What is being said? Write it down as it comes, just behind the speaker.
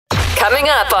Coming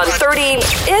up on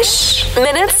 30-ish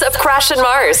minutes of Crash and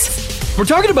Mars. We're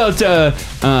talking about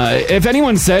if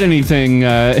anyone said anything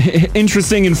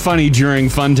interesting and funny during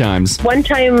fun times. One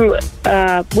time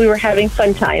we were having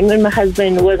fun time and my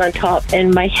husband was on top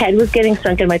and my head was getting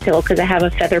sunk in my pillow because I have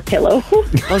a feather pillow.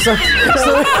 So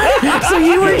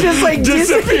you were just like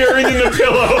disappearing in the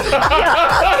pillow.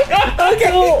 Okay.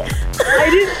 So I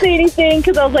didn't say anything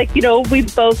because I was like, we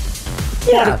both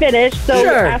want to finish. So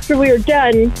after we were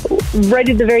done, right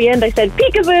at the very end, I said,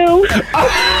 peekaboo.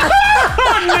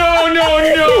 No.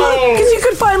 Because you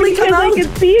could finally come out. I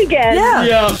could see again.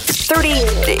 Yeah.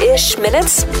 30-ish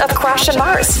minutes of Crash and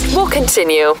Mars. We'll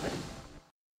continue.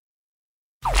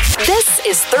 This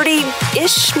is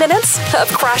 30-ish minutes of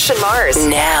Crash and Mars.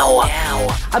 Now.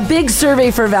 A big survey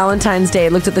for Valentine's Day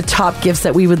looked at the top gifts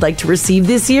that we would like to receive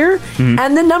this year.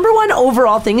 And the number one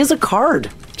overall thing is a card.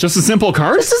 Just a simple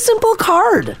card? Just a simple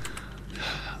card.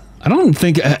 I don't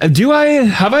think...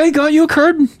 have I got you a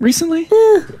card recently?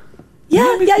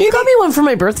 Yeah, you got me one for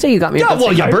my birthday. You got me a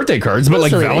birthday card. birthday cards, but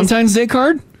like really Valentine's Day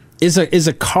card? Is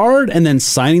a card and then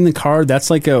signing the card,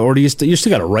 that's like or do you still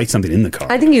got to write something in the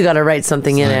card? I think you got to write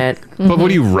something in it. But what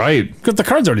do you write? Because the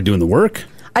card's already doing the work.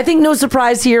 I think no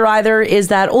surprise here either is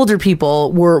that older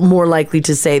people were more likely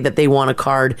to say that they want a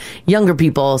card. Younger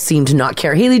people seem to not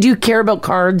care. Haley, do you care about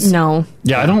cards? No.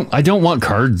 Yeah, I don't want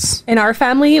cards. In our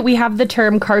family, we have the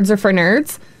term cards are for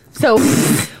nerds. So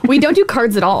we don't do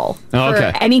cards at all. Oh,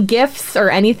 okay. For any gifts or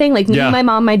anything. Like me, my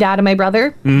mom, my dad, and my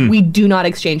brother, we do not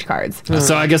exchange cards.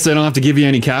 So I guess I don't have to give you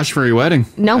any cash for your wedding.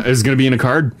 No. It's going to be in a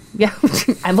card. Yeah.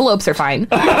 Envelopes are fine.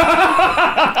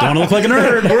 Don't want to look like a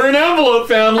nerd. We're an envelope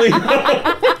family.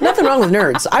 Nothing wrong with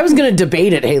nerds. I was going to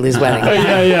debate at Haley's wedding.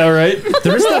 Yeah, right.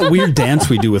 There is that weird dance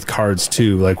we do with cards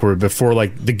too, like where before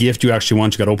like the gift you actually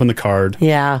want, you got to open the card.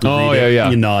 Yeah. Oh, yeah.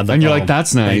 You nod. And you're like,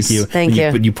 that's nice. Thank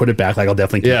you. But you put it back like, I'll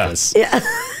definitely keep this. Yeah.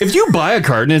 If you buy a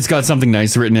card and it's got something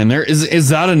nice written in there, is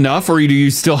that enough, or do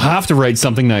you still have to write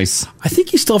something nice? I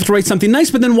think you still have to write something nice,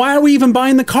 but then why are we even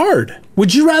buying the card?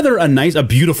 Would you rather a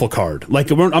beautiful card? Like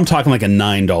I'm talking like a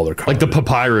 $9 card. Like the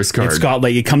papyrus card. It's got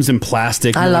it comes in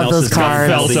plastic. I love those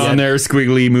cards. Felt on there,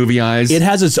 squiggly movie eyes. It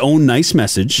has its own nice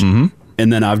message, and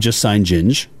then I've just signed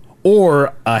Ginge.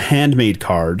 Or a handmade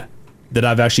card that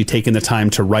I've actually taken the time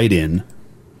to write in.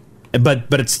 But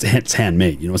it's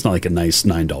handmade, it's not like a nice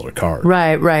 $9 card.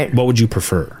 Right. What would you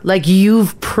prefer? Like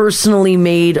you've personally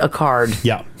made a card.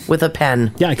 Yeah. With a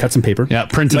pen. Yeah, I cut some paper. Yeah,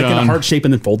 printed like on. in a heart shape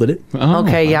and then folded it. Oh,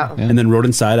 okay, yeah. And then wrote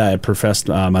inside, I professed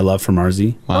my love for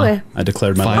Marzi. Wow. Okay. I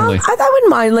declared my Finally. love. I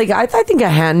wouldn't mind. Like I think a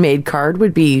handmade card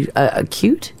would be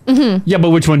cute. Yeah, but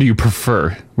which one do you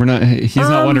prefer? He's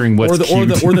not wondering what's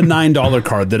cute. Or the $9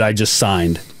 card that I just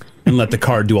signed. And let the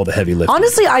card do all the heavy lifting.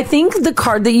 Honestly, I think the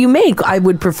card that you make, I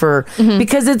would prefer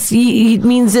because it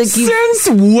means that Since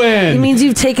when? It means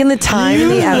you've taken the time and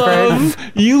the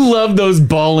effort. You love those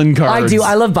ballin' cards. I do.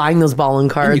 I love buying those ballin'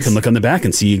 cards. And you can look on the back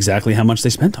and see exactly how much they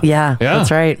spent on it. Yeah,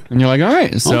 that's right. And you're like, all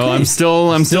right, so Okay. I'm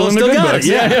still in the good got books.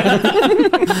 it,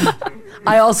 Yeah.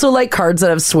 I also like cards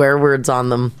that have swear words on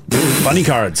them. Funny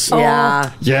cards.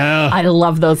 Yeah. Yeah. I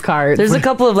love those cards. There's a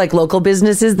couple of like local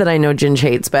businesses that I know Ginge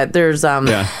hates, but there's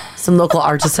some local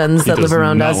artisans that live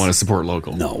around us. I want to support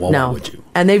local. No, well, why would you?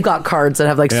 And they've got cards that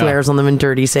have like swears on them and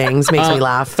dirty sayings. Makes me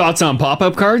laugh. Thoughts on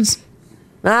pop-up cards?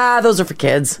 Those are for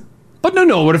kids. But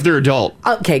no, what if they're adult?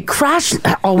 Okay, Crash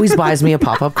always buys me a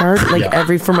pop-up card.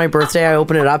 Like for my birthday, I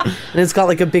open it up and it's got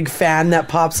like a big fan that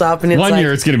pops up and it's One like,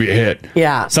 year it's going to be a hit.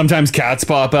 Yeah. Sometimes cats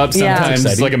pop up. Yeah.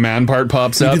 Sometimes like a man part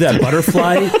pops up. You do that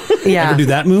butterfly? Yeah. Ever do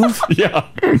that move? Yeah.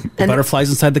 The butterfly's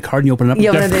inside the card and you open it up.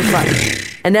 Yeah, when they fly.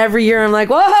 And every year I'm like,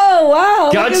 whoa,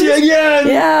 wow. Got look at you this. again.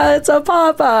 Yeah, it's a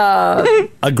pop-up.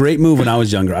 A great move when I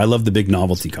was younger. I loved the big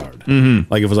novelty card.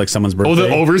 Mm-hmm. Like if it was like someone's birthday. Oh, the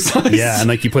oversized? Yeah, and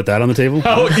like you put that on the table.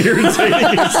 How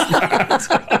irritating is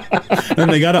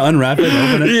And they got to unwrap it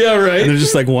and open it. Yeah, right. And there's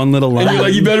just like one little line. And you're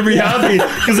like, you better be happy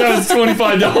because that was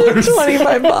 $25.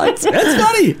 $25. That's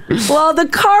funny. Well, the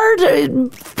card,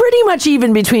 pretty much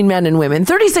even between men and women.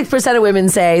 36% of women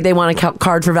say they want a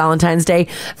card for Valentine's Day.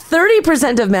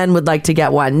 30% of men would like to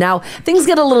get one. Now, things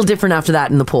get a little different after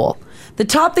that in the poll. The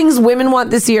top things women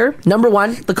want this year: number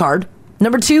 1, the card.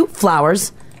 Number 2,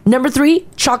 flowers. Number 3,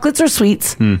 chocolates or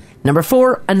sweets. Number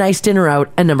 4, a nice dinner out.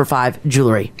 And number 5,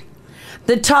 jewelry.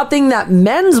 The top thing that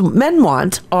men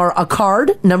want are a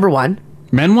card, number 1.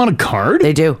 Men want a card?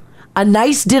 They do. A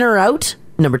nice dinner out,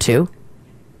 number 2.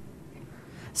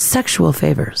 Sexual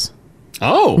favors.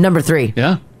 Oh. Number 3.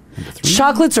 Yeah.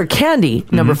 Chocolates or candy,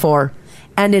 number 4.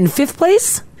 And in 5th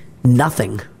place,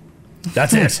 nothing.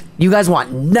 That's it. You guys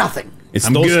want nothing. It's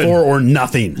I'm those good. 4 or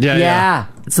nothing. Yeah.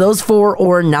 It's those 4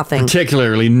 or nothing.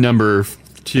 Particularly number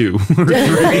 2.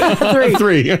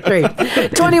 Three.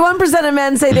 21% of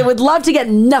men say they would love to get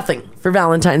nothing for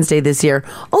Valentine's Day this year.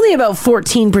 Only about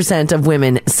 14% of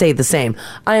women say the same.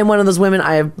 I am one of those women.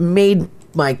 I have made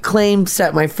my claim,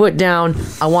 set my foot down.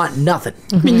 I want nothing.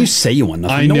 I mean, you say you want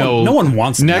nothing. I know. No one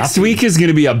wants Next nothing. week is going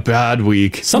to be a bad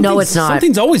week. No, it's not.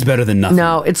 Something's always better than nothing.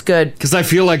 No, it's good. Because I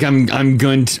feel like I'm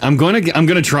going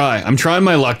to try. I'm trying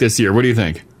my luck this year. What do you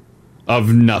think?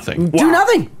 Of nothing. Do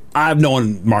nothing. I've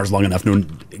known Mars long enough.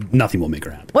 Nothing will make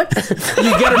her happy. What? You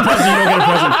get a present, you don't get a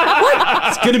present. What?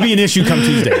 It's going to be an issue come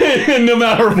Tuesday. No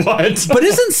matter what. But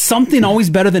isn't something always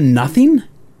better than nothing?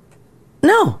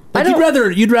 No, like I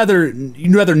don't. You'd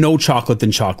rather no chocolate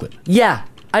than chocolate. Yeah,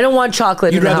 I don't want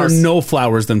chocolate. You'd in the rather house. no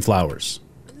flowers than flowers.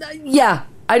 Yeah,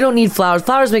 I don't need flowers.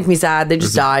 Flowers make me sad. They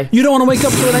just die. You don't want to wake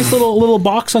up to a nice little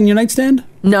box on your nightstand?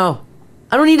 No,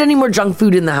 I don't need any more junk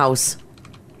food in the house.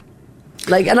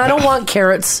 Like, and I don't want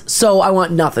carrots, so I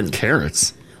want nothing.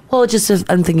 Carrots? Well, it's just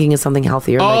I'm thinking of something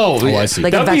healthier. I see.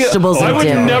 Like That'd be vegetables. I would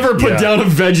and dip. never put down a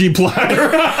veggie platter.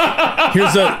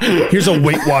 Here's a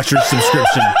Weight Watchers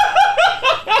subscription.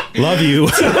 Love you.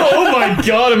 Oh my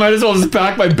god! I might as well just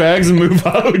pack my bags and move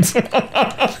out.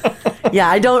 Yeah,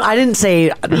 I didn't say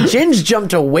Ginge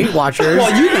jumped to Weight Watchers.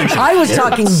 Well, you mentioned I was carrots.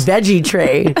 talking veggie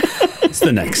tray. It's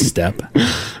the next step.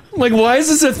 Like, why is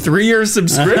this a 3-year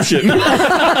subscription?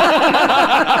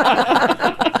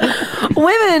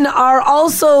 Women are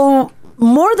also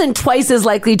more than twice as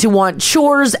likely to want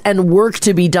chores and work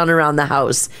to be done around the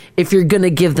house if you're going to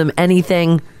give them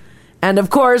anything. And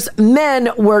of course, men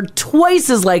were twice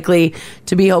as likely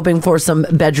to be hoping for some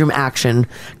bedroom action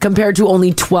compared to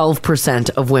only 12%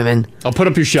 of women. I'll put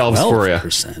up your shelves for you.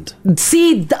 12%.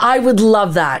 See, I would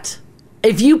love that.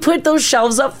 If you put those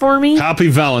shelves up for me, Happy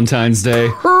Valentine's Day.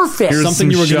 perfect. Here's Something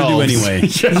you were some going to do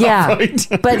shelves. anyway. Yeah, right.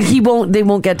 but they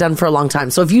won't get done for a long time.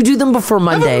 So if you do them before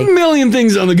I have Monday, a million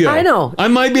things on the go. I know. I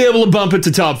might be able to bump it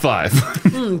to top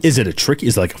 5. Is it a trick?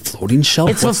 Is it like a floating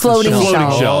shelf? It's a What's the floating shelf?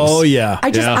 shelf. shelves. Oh, yeah.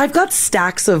 I've got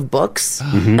stacks of books,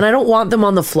 and I don't want them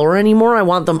on the floor anymore. I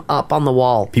want them up on the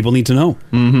wall. People need to know.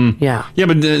 Yeah. Yeah,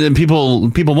 but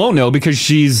people won't know because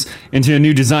she's into a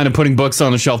new design of putting books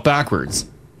on the shelf backwards.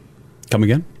 Come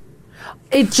again?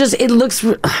 It looks.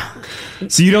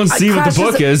 So you don't see what the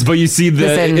book crashes- is, but you see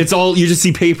Listen. it's all, you just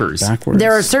see papers. Backwards.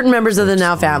 There are certain members of the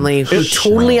Now family who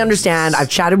totally understand. I've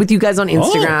chatted with you guys on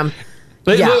Instagram.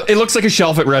 It, Yeah. it looks like a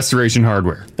shelf at Restoration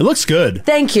Hardware. It looks good.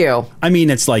 Thank you. I mean,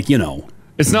 it's like,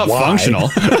 It's not Why? functional.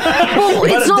 Well,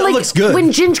 it's it not like looks good.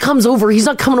 when Ginge comes over, he's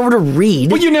not coming over to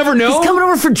read. Well, you never know. He's coming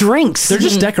over for drinks. they're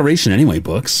just decoration anyway,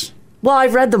 books. Well,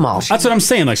 I've read them all. That's what I'm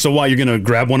saying. Like, so why, you're going to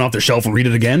grab one off the shelf and read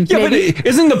it again? Yeah, Maybe. but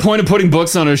isn't the point of putting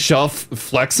books on a shelf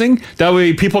flexing? That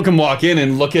way people can walk in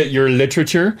and look at your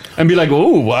literature and be like,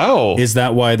 oh, wow. Is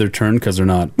that why they're turned? Because they're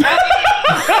not.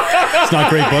 It's not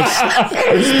great books.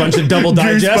 It's a bunch of double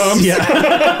digests. Goosebumps.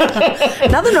 Yeah.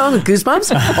 Nothing wrong with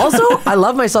Goosebumps. Also, I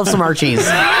love myself some Archies.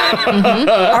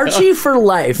 Archie for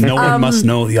life. No one must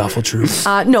know the awful truth.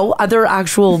 No, other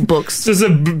actual books. Just a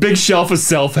big shelf of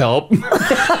self-help.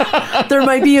 There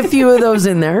might be a few of those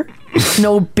in there.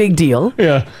 No big deal.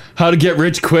 Yeah. How to get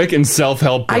rich quick and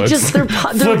self-help books. I just they're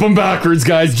Flip them backwards,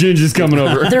 guys. Ginger's coming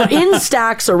over. they're in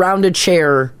stacks around a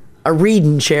chair, a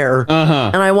reading chair,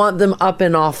 and I want them up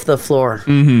and off the floor.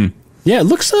 Yeah, it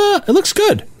looks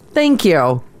good. Thank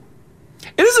you.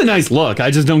 It is a nice look. I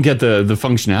just don't get the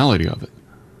functionality of it.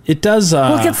 It does.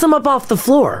 What gets them up off the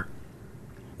floor?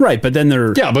 Right, but then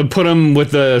they're. Yeah, but put them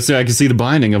with so I can see the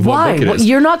binding of what Why? book it Well, is.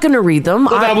 you're not going to read them.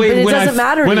 Well, that way, but it when doesn't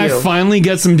matter when to you. I finally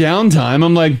get some downtime,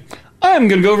 I'm like, I'm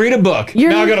gonna go read a book.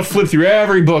 You're- Now I gotta flip through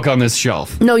every book on this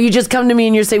shelf. No, you just come to me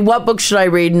and you say, what book should I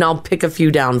read? And I'll pick a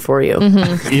few down for you.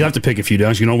 You have to pick a few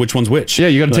down so you know which one's which. Yeah,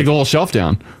 you gotta take the whole shelf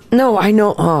down. No, I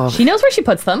know. Oh, She knows where she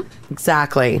puts them.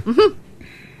 exactly.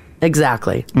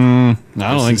 Exactly. I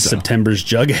don't think so. September's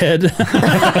Jughead.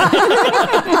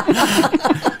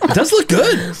 It does look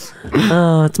good.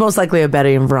 It's most likely a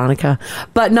Betty and Veronica.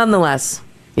 But nonetheless,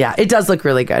 yeah, it does look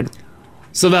really good.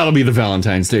 So that'll be the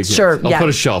Valentine's Day gift. Sure, I'll yeah. put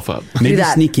a shelf up. Maybe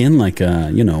that. sneak in like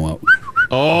a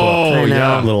Oh, I know.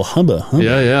 yeah. little hubba.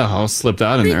 Yeah, I'll slip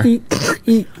that in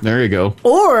there. There you go.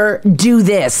 Or do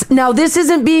this. Now, this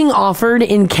isn't being offered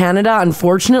in Canada,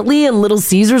 unfortunately, and Little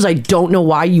Caesars. I don't know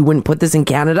why you wouldn't put this in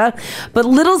Canada. But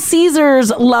Little Caesars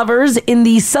lovers in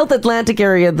the South Atlantic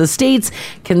area of the States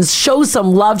can show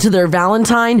some love to their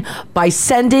Valentine by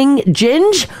sending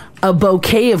Ginge a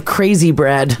bouquet of crazy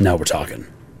bread. Now we're talking.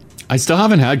 I still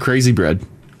haven't had crazy bread.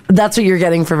 That's what you're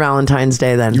getting for Valentine's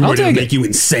Day then. You're ready to make you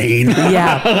insane.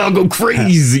 Yeah. I'll go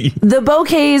crazy. The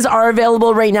bouquets are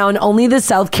available right now in only the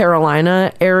South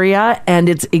Carolina area, and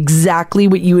it's exactly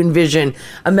what you envision.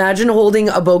 Imagine holding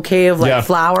a bouquet of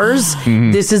flowers.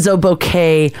 This is a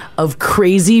bouquet of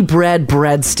Crazy Bread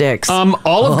breadsticks.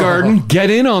 Olive Garden, get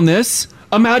in on this.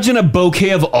 Imagine a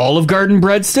bouquet of Olive Garden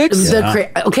breadsticks.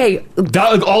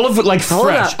 Olive,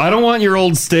 fresh. I don't want your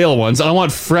old stale ones. I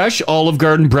want fresh Olive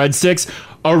Garden breadsticks,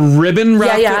 a ribbon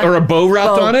wrapped or a bow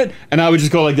wrapped on it, and I would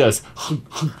just go like this.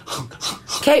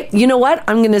 Okay, you know what?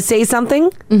 I'm going to say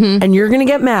something, and you're going to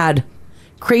get mad.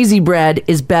 Crazy Bread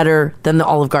is better than the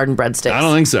Olive Garden breadsticks. I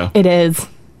don't think so. It is.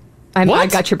 I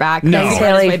What? got your back. No. Crazy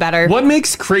Bread is way better. What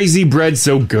makes Crazy Bread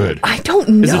so good? I don't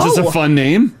know. Is it just a fun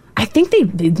name? I think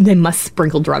they must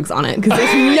sprinkle drugs on it because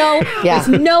there's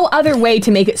no other way to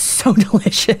make it so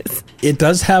delicious. It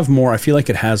does have more. I feel like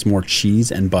it has more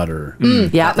cheese and butter.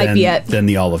 Yeah, it might be it. Than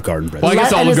the Olive Garden bread. Well, I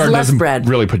guess And Olive it's Garden less doesn't bread.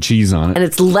 really put cheese on it. And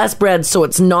it's less bread, so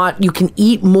it's not, you can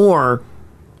eat more.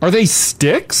 Are they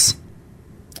sticks?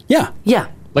 Yeah. Yeah.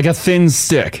 Like a thin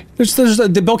stick? There's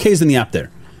the bouquets in the app there.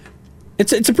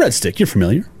 It's a breadstick. You're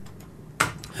familiar.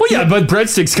 Well, yeah, but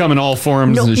breadsticks come in all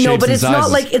forms and shapes No, but and it's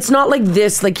sizes. not like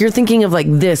this. Like you're thinking of like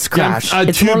this, Crash. a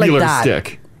it's more like tubular that.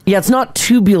 stick. Yeah, it's not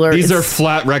tubular. These it's, are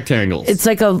flat rectangles. It's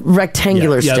like a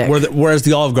rectangular stick. Whereas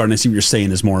the Olive Garden, I see what you're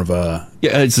saying, is more of a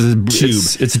it's a tube.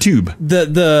 It's a tube.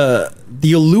 The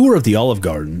allure of the Olive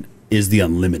Garden is the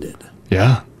unlimited.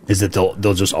 Yeah. Is that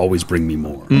they'll just always bring me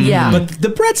more. Yeah. But the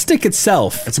breadstick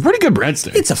itself, it's a pretty good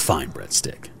breadstick. It's a fine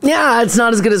breadstick. Yeah, it's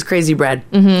not as good as Crazy Bread.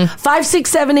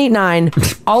 56789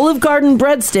 Olive Garden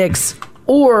breadsticks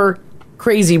or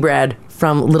Crazy Bread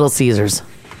from Little Caesars.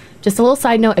 Just a little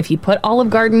side note: if you put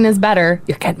Olive Garden is better,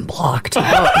 you're getting blocked. Hey,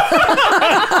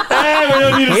 we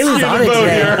don't need to Haley's steer on the it boat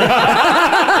today. here.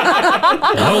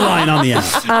 No line on the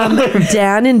app.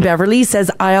 Dan in Beverly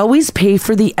says, I always pay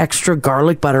for the extra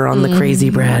garlic butter on the Crazy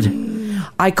Bread.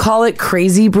 I call it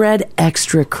Crazy Bread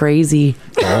Extra Crazy.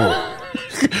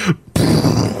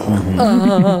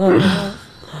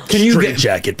 Can you Straight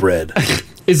jacket bread?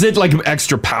 Is it like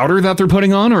extra powder that they're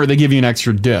putting on, or are they give you an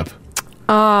extra dip?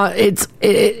 It's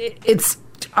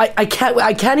I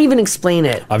can't even explain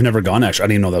it. I've never gone extra. I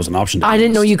didn't even know that was an option. I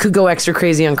didn't know you could go extra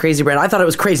crazy on Crazy Bread. I thought it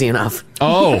was crazy enough.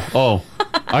 Oh.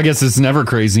 I guess it's never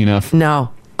crazy enough.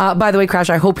 No. By the way, Crash,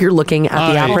 I hope you're looking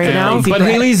at the app right now. But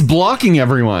Haley's blocking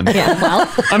everyone. Yeah,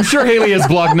 well, I'm sure Haley has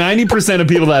blocked 90% of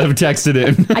people that have texted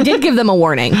in. I did give them a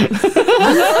warning.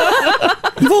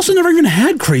 You've also never even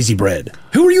had Crazy Bread.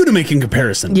 Who are you to make in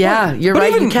comparison? Yeah, you're But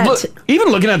right. even, You can't. even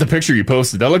looking at the picture you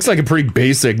posted, that looks like a pretty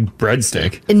basic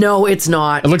breadstick. No, it's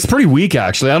not. It looks pretty weak,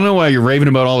 actually. I don't know why you're raving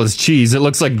about all this cheese. It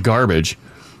looks like garbage.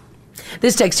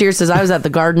 This text here says, I was at the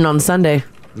garden on Sunday.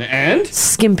 And?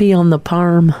 Skimpy on the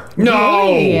parm. No!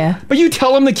 Really? But you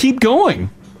tell them to keep going.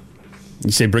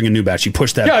 You say bring a new batch. You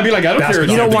push that. Yeah, I'd be like, I don't care.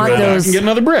 basket You don't on, want go back. those- I can get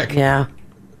another brick. Yeah.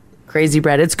 Crazy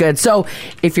Bread. It's good. So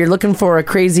if you're looking for a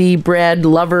Crazy Bread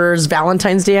lovers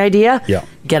Valentine's Day idea, Yeah.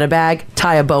 get a bag,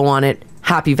 tie a bow on it.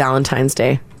 Happy Valentine's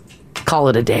Day. Call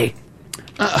it a day.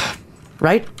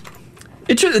 Right?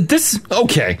 It just, this,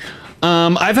 okay.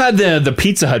 I've had the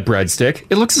Pizza Hut breadstick.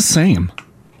 It looks the same.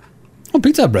 Oh,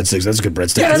 Pizza Hut breadsticks. That's a good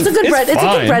breadstick. Yeah, that's a good bread. It's a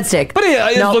fine. good breadstick. But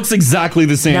it No. looks exactly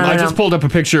the same. No, no, I just no. pulled up a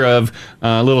picture of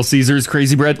Little Caesars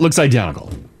Crazy Bread. Looks identical.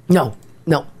 No.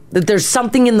 There's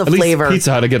something in the At flavor. least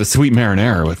Pizza Hut, I get a sweet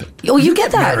marinara with it. Oh, you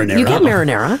get that. Marinara. You get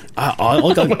marinara.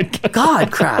 God,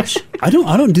 Crash. I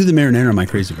don't do the marinara on my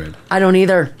Crazy Bread. I don't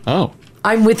either. Oh.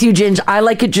 I'm with you, Ginge. I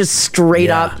like it just straight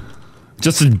up.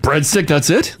 Just a breadstick, that's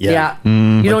it? Yeah. Like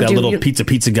You don't that do little you-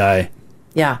 pizza guy.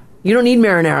 Yeah. You don't need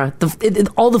marinara.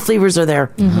 All the flavors are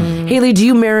there. Haley, do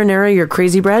you marinara your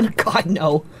Crazy Bread? God,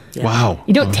 no. Wow.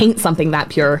 You don't taint something that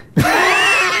pure.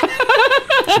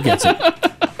 She gets it.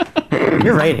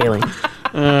 You're right, Haley.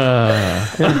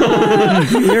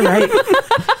 You're right.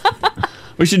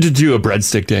 We should just do a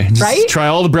breadstick day. Just Right? try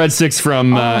all the breadsticks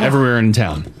from everywhere in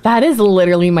town. That is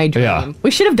literally my dream. Yeah.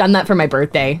 We should have done that for my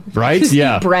birthday. Right? Just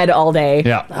Yeah. eat bread all day.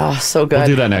 Yeah. Oh, so good. We'll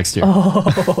do that next year.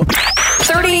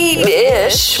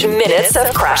 30-ish minutes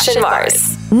of Crash and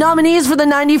Mars. Nominees for the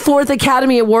 94th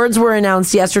Academy Awards were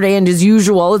announced yesterday, and as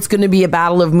usual, it's going to be a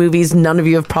battle of movies none of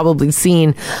you have probably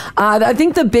seen. I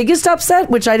think the biggest upset,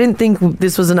 which I didn't think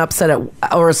this was an upset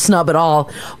or a snub at all,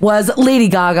 was Lady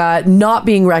Gaga not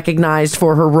being recognized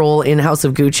for her role in House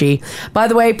of Gucci. By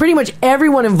the way, pretty much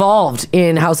everyone involved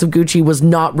in House of Gucci was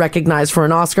not recognized for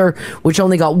an Oscar, which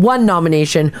only got one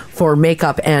nomination for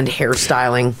makeup and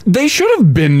hairstyling. They should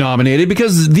have been nominated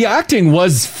because the acting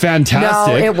was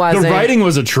fantastic. No, it wasn't. The writing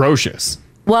was atrocious.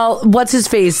 Well, what's his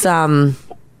face?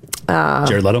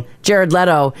 Jared Leto. Jared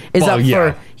Leto is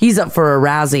he's up for a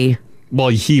Razzie. Well,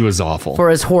 he was awful for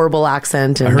his horrible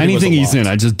accent. And anything he's in,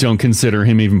 I just don't consider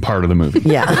him even part of the movie.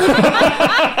 Yeah.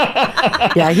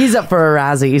 Yeah, he's up for a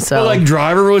Razzie. So, but like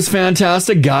Driver was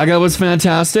fantastic. Gaga was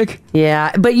fantastic.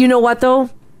 Yeah, but you know what though?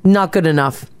 Not good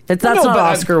enough. That's not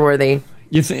Oscar worthy.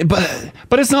 You think, but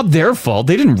it's not their fault.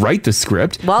 They didn't write the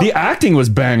script. Well, the acting was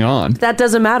bang on. That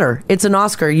doesn't matter. It's an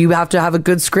Oscar. You have to have a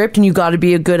good script and you got to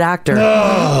be a good actor.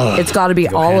 It's got to be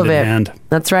all of it. Hand.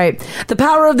 That's right. The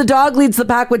Power of the Dog leads the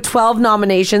pack with 12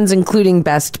 nominations, including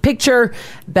Best Picture,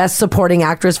 Best Supporting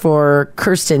Actress for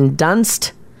Kirsten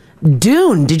Dunst.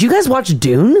 Dune. Did you guys watch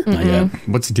Dune? Not yet.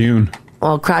 What's Dune?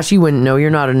 Well, Crash, you wouldn't know. You're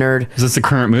not a nerd. Is this a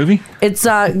current movie? It's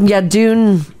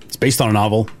Dune. It's based on a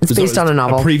novel. It's based on a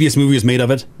novel. A previous movie was made of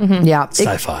it. Mm-hmm. Yeah.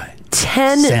 Sci-fi.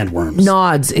 10 sandworms.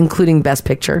 nods, including Best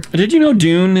Picture. Did you know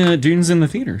Dune's in the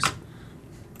theaters?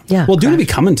 Yeah. Well, Dune will be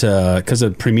coming to, because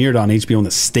it premiered on HBO in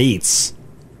the States.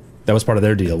 That was part of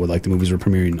their deal, where like the movies were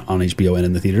premiering on HBO and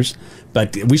in the theaters.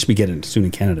 But we should be getting it soon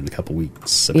in Canada in a couple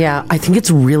weeks. Yeah, I think it's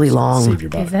really long. Save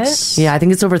your bucks. Is it? Yeah, I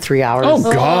think it's over 3 hours. Oh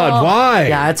God, why?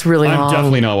 Yeah, it's really long. I'm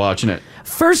definitely not watching it.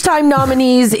 First-time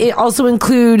nominees also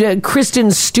include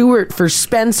Kristen Stewart for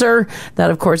Spencer.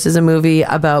 That, of course, is a movie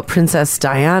about Princess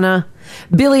Diana.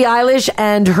 Billie Eilish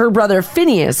and her brother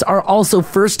Phineas are also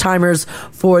first-timers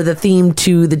for the theme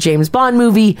to the James Bond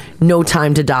movie, No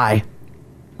Time to Die.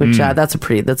 Which, that's a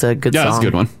good song. Yeah, that's a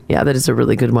good one. Yeah, that is a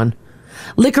really good one.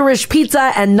 Licorice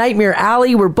Pizza and Nightmare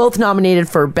Alley were both nominated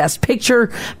for Best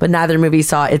Picture, but neither movie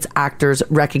saw its actors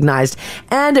recognized.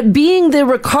 And Being the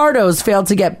Ricardos failed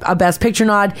to get a Best Picture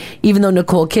nod, even though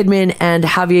Nicole Kidman and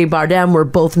Javier Bardem were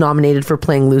both nominated for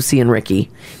playing Lucy and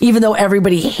Ricky, even though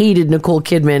everybody hated Nicole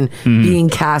Kidman being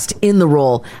cast in the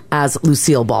role as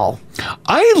Lucille Ball.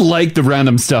 I like the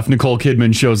random stuff Nicole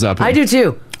Kidman shows up in. I do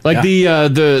too. Like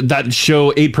that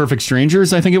show 8 Perfect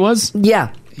Strangers, I think it was.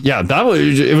 Yeah. Yeah,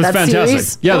 it was That fantastic.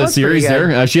 series? Yeah, Oh, the that's pretty series good.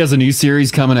 there. She has a new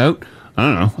series coming out. I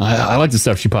don't know. I like the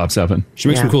stuff she pops up in. She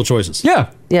makes some cool choices. Yeah.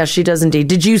 Yeah, she does indeed.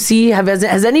 Did you see,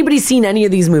 has anybody seen any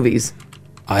of these movies?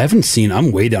 I haven't seen.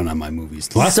 I'm way down on my movies.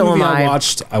 The last So movie am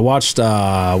I watched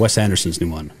Wes Anderson's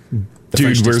new one. The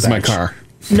Dude, French where's my Dispatch. car?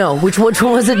 No, which one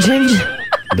was it, Ginge?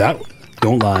 That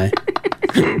don't lie.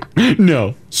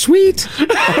 No. Sweet.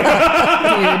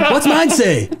 What's mine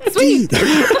say? Sweet.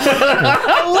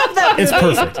 I love that movie. It's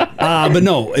perfect. But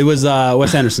no, it was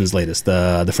Wes Anderson's latest,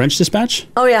 the French Dispatch.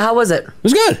 Oh yeah, how was it? It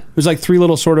was good. It was like 3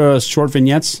 little sort of short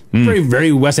vignettes. Very,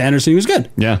 very Wes Anderson. He was good.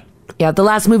 Yeah. Yeah, the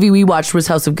last movie we watched was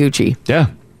House of Gucci.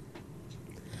 Yeah.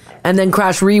 And then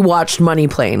Crash rewatched Money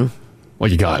Plane. Well,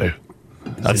 you got to.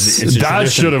 It's a That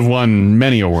tradition. should have won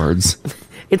many awards.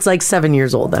 It's like 7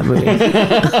 years old, that movie.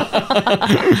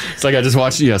 It's like I just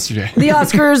watched it yesterday. The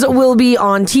Oscars will be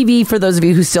on TV for those of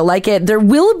you who still like it. There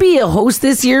will be a host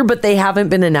this year, but they haven't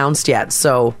been announced yet.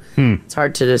 So it's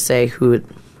hard to just say who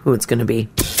it's going to be.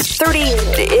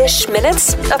 30-ish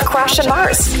minutes of Crash and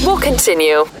Mars. We'll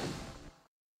continue.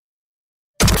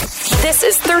 This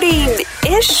is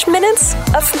 30-ish minutes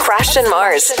of Crash and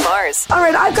Mars. All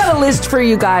right, I've got a list for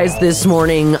you guys this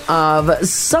morning of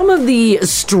some of the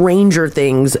stranger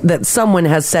things that someone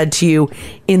has said to you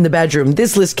in the bedroom.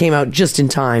 This list came out just in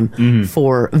time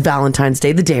for Valentine's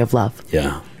Day, the Day of Love.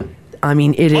 Yeah. I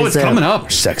mean, it is it's coming up.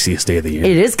 Sexiest day of the year.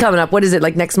 It is coming up. What is it,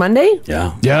 like next Monday?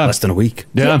 Yeah. Yeah. Less than a week.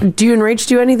 Yeah. Do you and Rach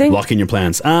do anything? Lock in your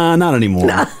plans. Not anymore.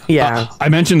 Yeah. I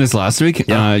mentioned this last week.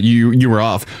 Yeah. You were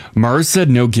off. Mars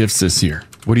said no gifts this year.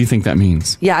 What do you think that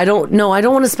means? Yeah, I don't know. I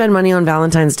don't want to spend money on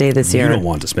Valentine's Day this year. You don't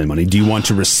want to spend money. Do you want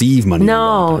to receive money?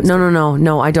 No,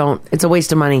 I don't. It's a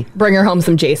waste of money. Bring her home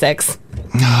some J6.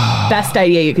 Best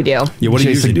idea you could do. Yeah, what do you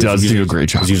usually Jason do? does It's do a great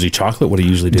job. It's usually chocolate. What do you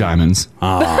usually do? Diamonds.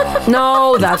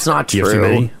 No, that's not Do you have too true.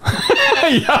 many?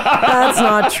 That's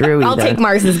not true. I'll either. take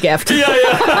Mars's gift.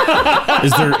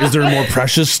 Is there a more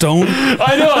precious stone?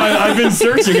 I know. I've been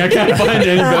searching. I can't find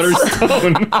any better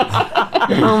stone.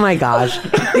 Oh my gosh,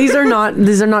 these are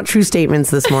not true statements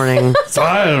this morning. So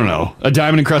I don't know. A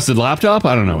diamond encrusted laptop?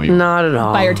 I don't know. Even. Not at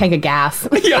all. Buy her tank of gas.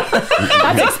 Yeah.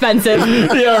 That's expensive.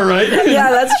 Yeah. Right.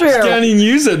 Yeah, that's true. Can't even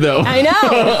use it though. I know.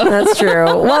 That's true.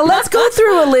 Well, let's go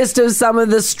through a list of some of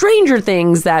the stranger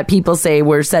things that people say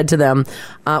were said to them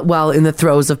while in the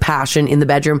throes of passion in the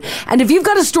bedroom. And if you've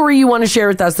got a story you want to share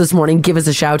with us this morning, give us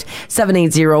a shout.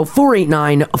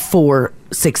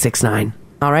 780-489-4669.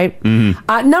 All right?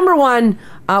 Number one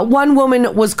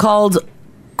woman was called,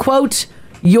 quote,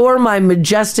 "You're my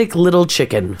majestic little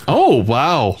chicken." Oh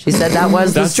wow. She said that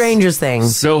was the That's strangest thing.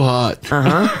 So hot.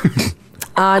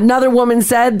 Another woman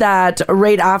said that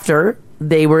right after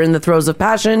They were in the throes of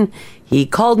passion. He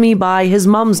called me by his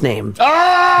mom's name.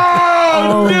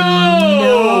 Oh, no!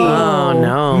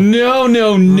 Oh,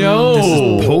 no. No. This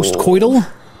is post-coital?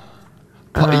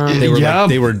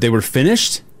 They were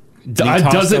finished?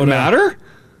 Does it matter?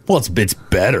 Well, it's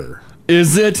better.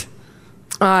 Is it?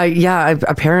 Yeah,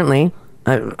 apparently.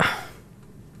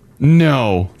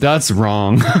 No, that's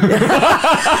wrong.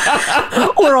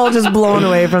 We're all just blown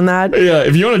away from that. Yeah,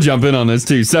 if you want to jump in on this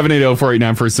too,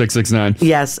 780-489-4669.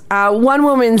 Yes. One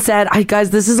woman said, guys,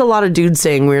 this is a lot of dudes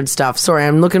saying weird stuff. Sorry,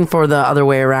 I'm looking for the other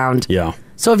way around. Yeah.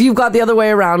 So if you've got the other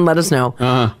way around, let us know.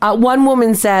 One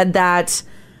woman said that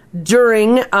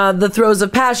during the throes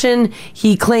of passion,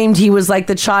 he claimed he was like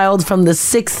the child from The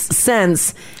Sixth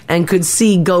Sense and could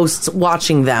see ghosts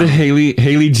watching them. The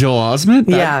Haley Joel Osment?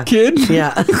 That kid?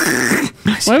 Yeah.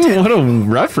 What a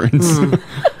reference.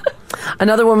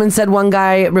 Another woman said one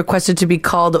guy requested to be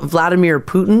called Vladimir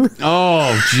Putin.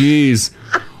 Oh, jeez.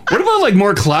 What about like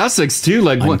more classics too?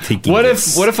 Like what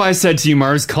if I said to you,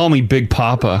 Mars, call me Big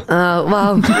Papa?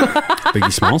 Well,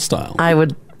 Biggie Small style. I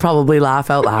would probably laugh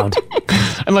out loud.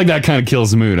 And like that kind of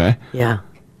kills the mood, eh? Yeah.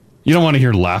 You don't want to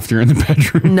hear laughter in the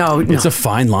bedroom. No. It's a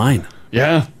fine line.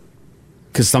 Yeah.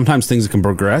 Because sometimes things can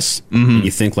progress and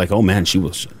you think like, oh man,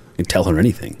 you can tell her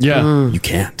anything. Yeah. You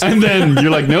can't. And then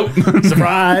you're like, nope.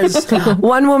 Surprise.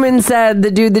 One woman said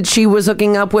the dude that she was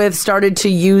hooking up with started to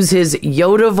use his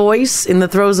Yoda voice in the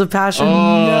throes of passion.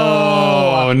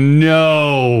 Oh,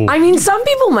 no. I mean, some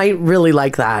people might really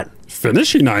like that.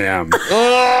 Finishing I am.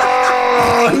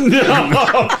 Oh,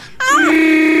 no.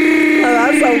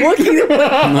 That's a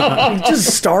Wookiee.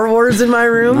 Just Star Wars in my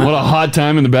room. What a hot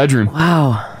time in the bedroom.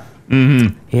 Wow.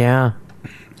 Mm-hmm. Yeah.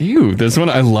 Ew, this one,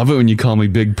 I love it when you call me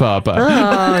Big Papa.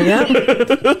 Oh, yeah.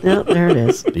 Yep, there it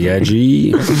is. Yeah,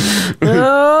 gee.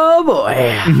 Oh, boy.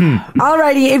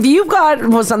 Alrighty, if you've got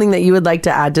something that you would like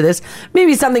to add to this,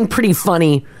 maybe something pretty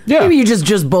funny. Yeah. Maybe you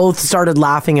just both started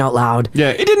laughing out loud. Yeah,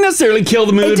 it didn't necessarily kill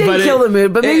the mood. It didn't kill the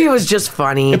mood, but maybe it was just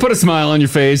funny. It put a smile on your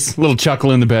face, a little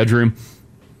chuckle in the bedroom.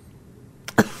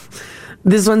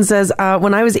 This one says,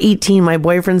 when I was 18, my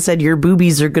boyfriend said your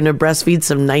boobies are going to breastfeed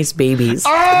some nice babies.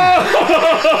 Oh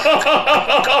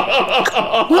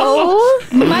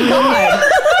my God.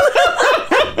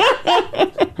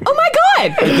 Oh my God.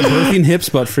 Like the birthing hips,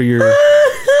 but for your...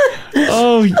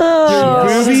 Oh, your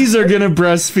boobies are gonna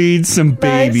breastfeed some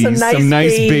babies, some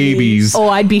nice babies. Oh,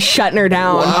 I'd be shutting her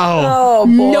down. Wow. Oh,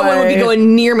 boy. No one would be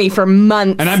going near me for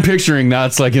months. And I'm picturing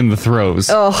that's like in the throes.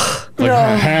 Oh, like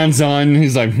hands on.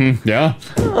 He's like, yeah.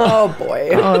 Oh,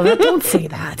 boy. Oh, don't say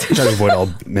that. Try to avoid all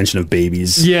mention of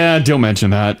babies. Yeah, don't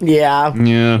mention that. Yeah.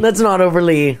 Yeah. That's not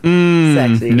overly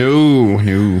sexy.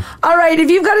 No. All right, if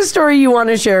you've got a story you want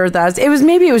to share with us, it was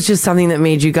just something that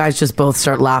made you guys just both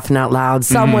start laughing out loud.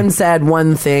 Someone said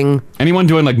one thing. Anyone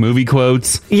doing like movie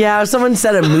quotes? Yeah, someone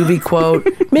said a movie quote.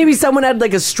 Maybe someone had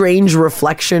like a strange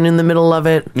reflection in the middle of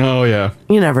it. Oh, yeah.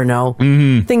 You never know.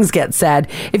 Things get said.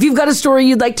 If you've got a story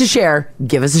you'd like to share,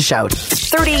 give us a shout.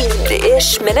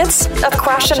 30-ish minutes of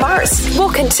Crash and Mars.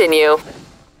 We'll continue.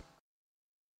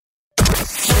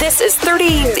 This is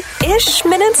 30-ish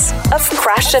minutes of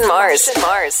Crash and Mars.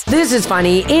 This is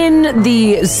funny. In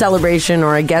the celebration,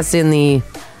 or I guess in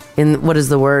what is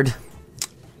the word?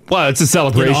 Well, it's a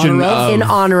celebration in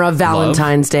honor of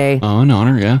Valentine's Day. Oh, in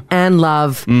honor, yeah. And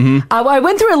love. I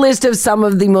went through a list of some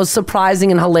of the most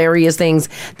surprising and hilarious things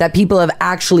that people have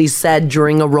actually said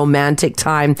during a romantic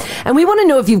time. And we want to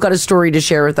know if you've got a story to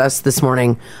share with us this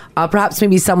morning. Perhaps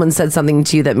maybe someone said something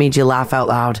to you that made you laugh out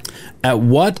loud. At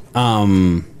what,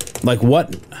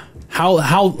 how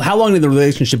long in the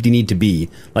relationship do you need to be?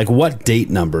 Like, what date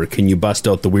number can you bust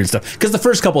out the weird stuff? Because the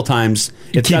first couple times,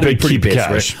 it's got to be pretty basic,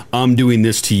 right? I'm doing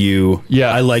this to you.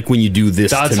 Yeah. I like when you do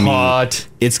this That's to me. hot.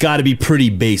 It's got to be pretty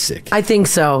basic. I think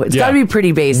so. It's got to be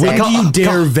pretty basic. When do you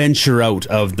dare venture out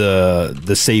of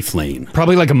the safe lane?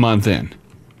 Probably like a month in.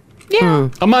 Yeah.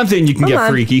 A month in, you can get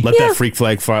freaky. Let that freak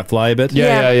flag fly a bit.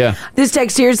 Yeah. This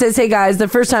text here says, hey guys, the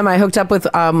first time I hooked up with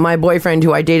my boyfriend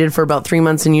who I dated for about 3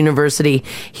 months in university,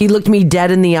 he looked me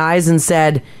dead in the eyes and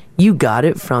said, you got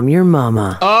it from your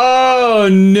mama. Oh,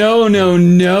 no.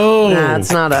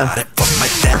 That's not a...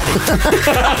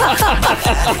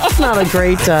 It's not a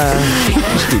great...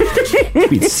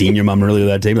 We'd seen your mom earlier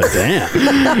that day, but damn. She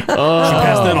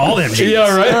passed down all them genes.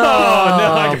 Yeah, right? Oh,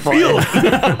 no, I can feel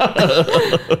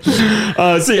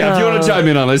it. So yeah, if you want to chime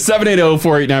in on this,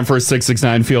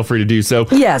 780-489-4669, feel free to do so.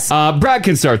 Yes. Brad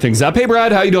can start things up. Hey,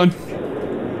 Brad, how you doing?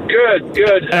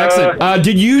 Good. Excellent.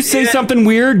 Did you say something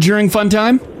weird during fun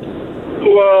time?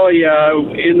 Well, yeah,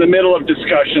 in the middle of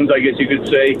discussions, I guess you could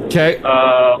say. Okay.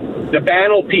 The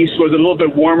banal piece was a little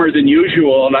bit warmer than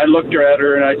usual, and I looked at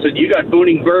her and I said, "You got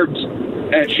booning burbs."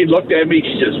 And she looked at me,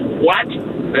 she says, "What?"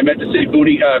 I meant to say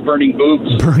burning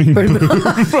boobs. Burning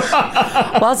boobs.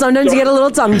 Well, sometimes you get a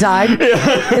little tongue-tied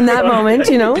in that moment,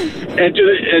 you know. And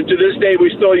to this day, we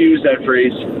still use that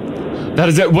phrase. That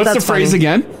is it. What's That's the phrase funny.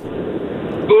 again?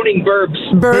 Booning burbs.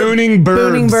 Booning burbs.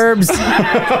 Booning burbs.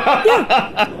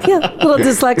 yeah, little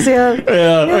dyslexia.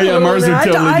 Yeah, Mars would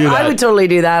totally do that. I would totally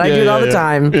do that. I do it all the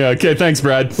time. Yeah, okay, thanks,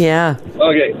 Brad. Yeah.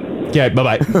 Okay. Okay,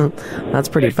 bye-bye. That's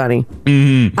pretty funny.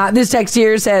 Mm-hmm. This text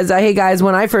here says, hey guys,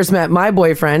 when I first met my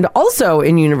boyfriend, also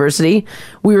in university,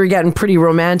 we were getting pretty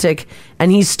romantic,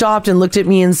 and he stopped and looked at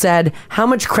me and said, "How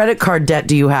much credit card debt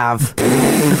do you have?"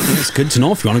 It's good to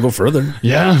know if you want to go further.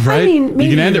 Yeah, right. I mean, you maybe.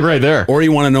 can end it right there. Or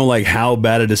you want to know like how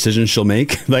bad a decision she'll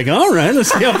make. Like, all right,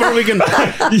 let's see how far we can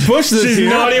push this. She's here.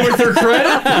 naughty with her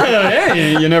credit?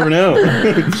 Hey, you never know.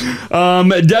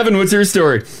 Devin, what's your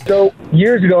story? So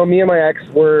years ago, me and my ex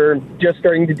were just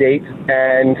starting to date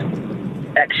and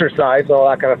exercise and all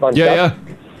that kind of fun stuff. Yeah.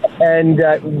 And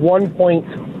at one point,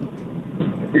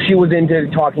 she was into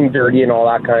talking dirty and all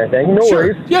that kind of thing. No Sure.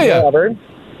 worries. Yeah. Whatever.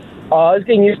 I was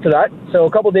getting used to that. So a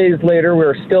couple days later,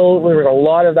 there was a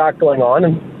lot of that going on,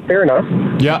 and fair enough.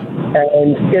 Yeah.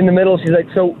 And in the middle, she's like,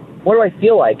 "So what do I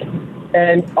feel like?"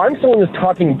 And I'm still in this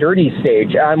talking dirty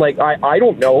stage. I'm like, I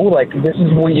don't know. Like, this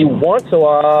is what you want. So,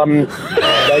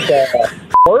 like a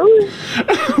whore?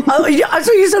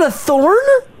 So you said a thorn?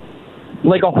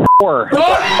 Like a whore.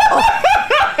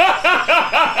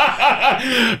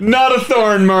 Not a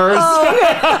thorn, Mars.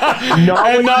 And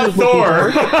not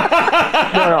Thor.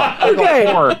 No, Okay.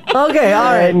 Okay,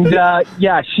 all right. And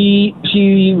she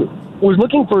was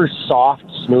looking for soft,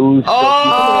 smooth.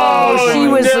 Oh, she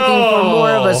was looking for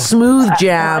more of a smooth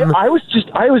jam. I was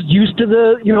used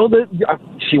to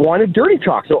she wanted dirty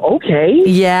talk. So okay.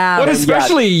 Yeah. But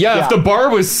especially, if the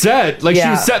bar was set, like she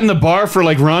was setting the bar for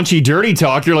like raunchy dirty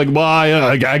talk, you're like, well,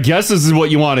 I guess this is what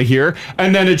you want to hear.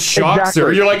 And then it shocks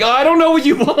her. You're like, I don't know what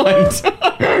you want.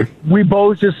 We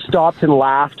both just stopped and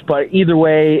laughed, but either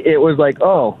way, it was like,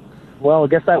 oh, well, I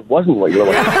guess that wasn't what you were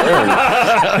looking for.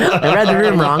 I read the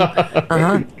room wrong.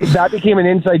 That became an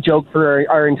inside joke for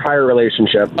our entire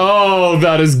relationship. Oh,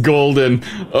 that is golden.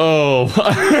 Oh,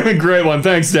 great one.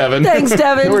 Thanks, Devin. Thanks,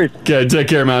 Devin. Okay, take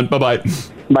care, man. Bye-bye.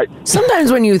 Bye.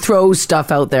 Sometimes when you throw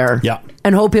stuff out there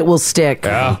and hope it will stick,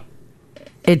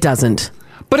 it doesn't.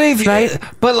 But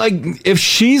if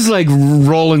she's like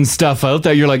rolling stuff out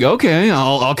that you're like, okay,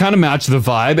 I'll kind of match the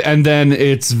vibe, and then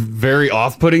it's very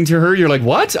off-putting to her. You're like,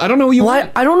 what? I don't know what you want.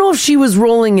 I don't know if she was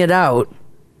rolling it out.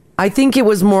 I think it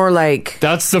was more like...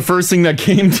 That's the first thing that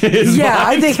came to his mind.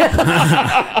 I think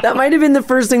that might have been the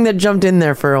first thing that jumped in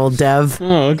there for old Dev.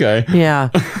 Oh, okay. Yeah.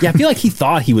 Yeah, I feel like he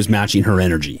thought he was matching her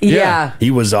energy. Yeah.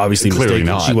 He was obviously Clearly mistaken.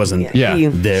 not. She wasn't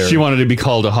there. She wanted to be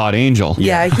called a hot angel.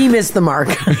 Yeah, he missed the mark.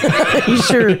 He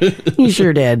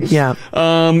sure did. Yeah.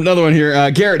 Another one here.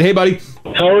 Garrett, hey, buddy.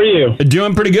 How are you?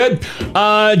 Doing pretty good.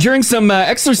 During some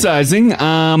exercising,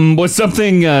 was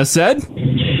something said?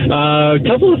 A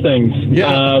couple of things.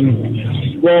 Yeah.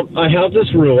 Well, I have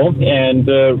this rule, and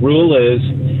the rule is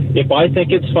if I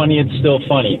think it's funny, it's still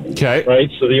funny. Okay. Right?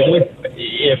 So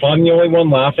if I'm the only one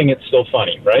laughing, it's still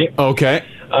funny, right? Okay.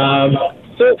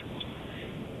 So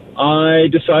I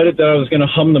decided that I was going to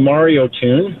hum the Mario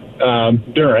tune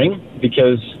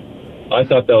because I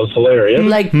thought that was hilarious.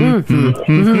 Like,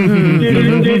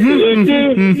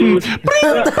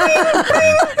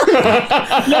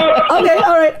 Okay,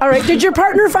 all right. Did your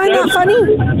partner find that funny?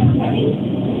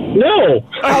 No.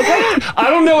 Okay. I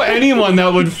don't know anyone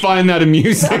that would find that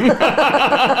amusing.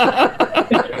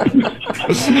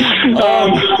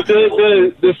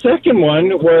 The second one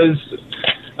was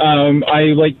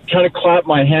I kind of clapped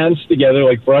my hands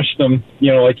together, brushed them,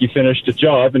 like you finished a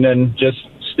job, and then just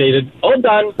stated, all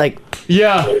done.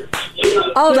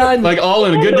 All done. Like all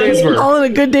in a good day's work. All in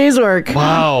a good day's work.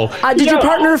 Wow. Did your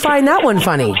partner find that one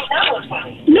funny?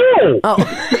 No. Oh.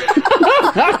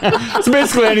 So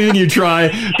basically anything you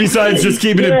try besides just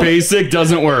keeping it basic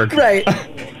doesn't work. Right.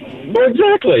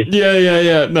 Exactly.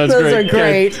 Yeah. That's Those great. are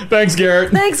great. Okay. Thanks,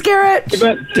 Garrett. Thanks, Garrett.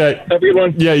 Okay. Have a good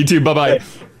one. Yeah, you too. Bye-bye.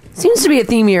 Seems to be a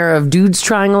theme here of dudes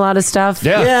trying a lot of stuff.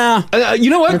 Yeah. You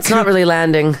know what? It's not really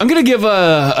landing. I'm going to give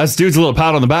us dudes a little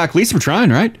pat on the back. At least we're trying,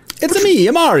 right? It's me,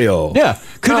 Mario. Yeah.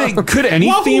 Could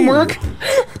any theme work?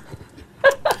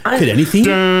 Could anything?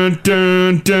 Dun,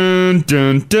 dun, dun,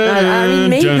 dun, dun, I mean,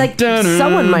 maybe dun, dun, dun.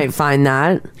 someone might find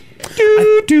that.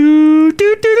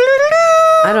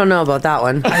 I don't know about that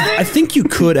one. I think you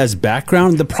could as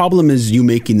background. The problem is you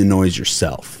making the noise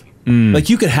yourself. Like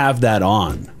you could have that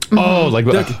on. Oh, like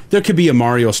there could be a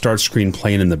Mario start screen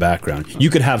playing in the background. You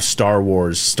could have Star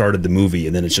Wars started the movie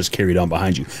and then it's just carried on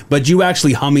behind you. But you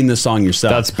actually humming the song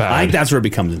yourself. That's bad. I think that's where it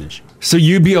becomes an issue. So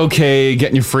you'd be okay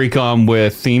getting your freak on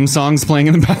with theme songs playing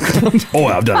in the background? Oh,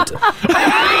 I've done it.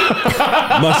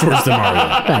 Much worse than Mario.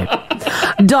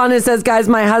 Right. Donna says, guys,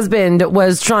 my husband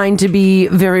was trying to be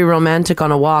very romantic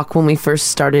on a walk when we first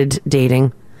started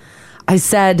dating. I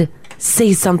said,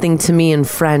 say something to me in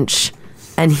French.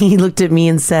 And he looked at me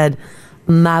and said,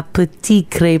 ma petite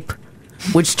crêpe,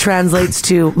 which translates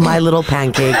to my little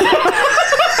pancake.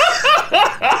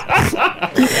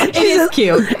 It is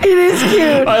cute. It is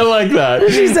cute. I like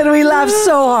that. She said, we laughed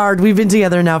so hard. We've been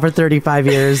together now for 35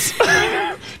 years.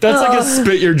 That's like a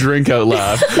spit your drink out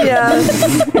laugh. Yeah.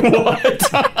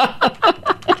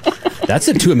 That's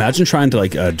it too. Imagine trying to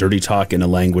like dirty talk in a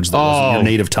language that wasn't your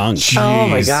native tongue. Jeez. Oh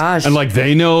my gosh. And like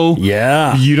they know.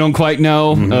 Yeah. You don't quite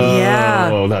know. Yeah.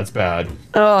 Oh, that's bad.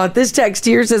 Oh, this text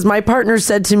here says, my partner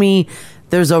said to me,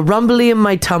 there's a rumbly in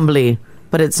my tumbly,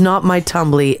 but it's not my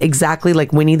tumbly, exactly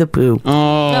like Winnie the Pooh.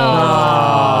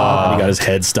 Oh. He got his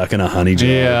head stuck in a honey jar.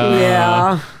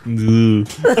 Yeah.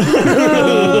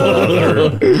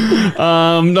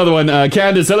 Another one.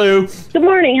 Candace, hello. Good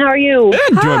morning. How are you?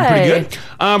 Doing pretty good.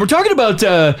 We're talking about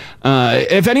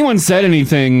if anyone said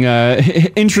anything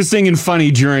interesting and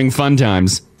funny during fun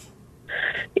times.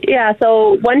 Yeah,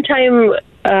 so one time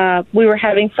we were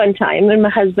having fun time and my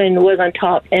husband was on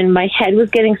top and my head was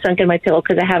getting sunk in my pillow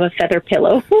because I have a feather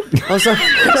pillow. Oh, so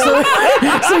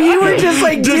you were just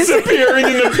like disappearing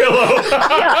in the pillow.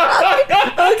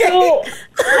 Okay. So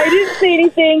I didn't say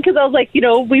anything because I was like,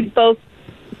 we both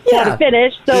had to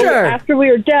finish. So after we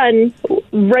were done,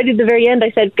 right at the very end, I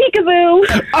said, peekaboo.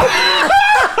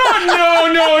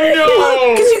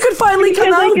 No. Because you could finally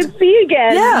come out. I could see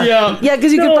again. Yeah,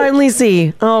 because you could finally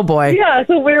see. Oh, boy. Yeah,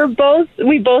 so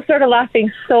we both started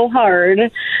laughing so hard.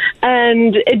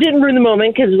 And it didn't ruin the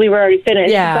moment because we were already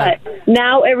finished. Yeah. But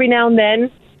now, every now and then,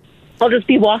 I'll just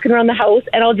be walking around the house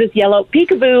and I'll just yell out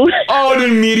peekaboo. Oh, an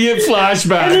immediate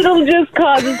flashback. And it'll just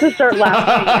cause us to start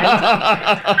laughing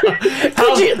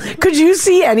again. Could you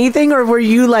see anything or were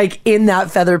you like in that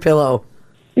feather pillow?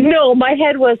 No, my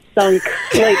head was sunk.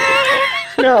 Like,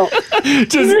 no.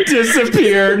 Just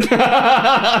disappeared.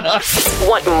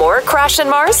 Want more Crash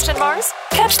and Mars?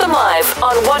 Catch them live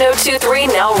on 102.3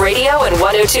 Now Radio and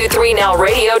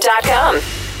 102.3nowradio.com.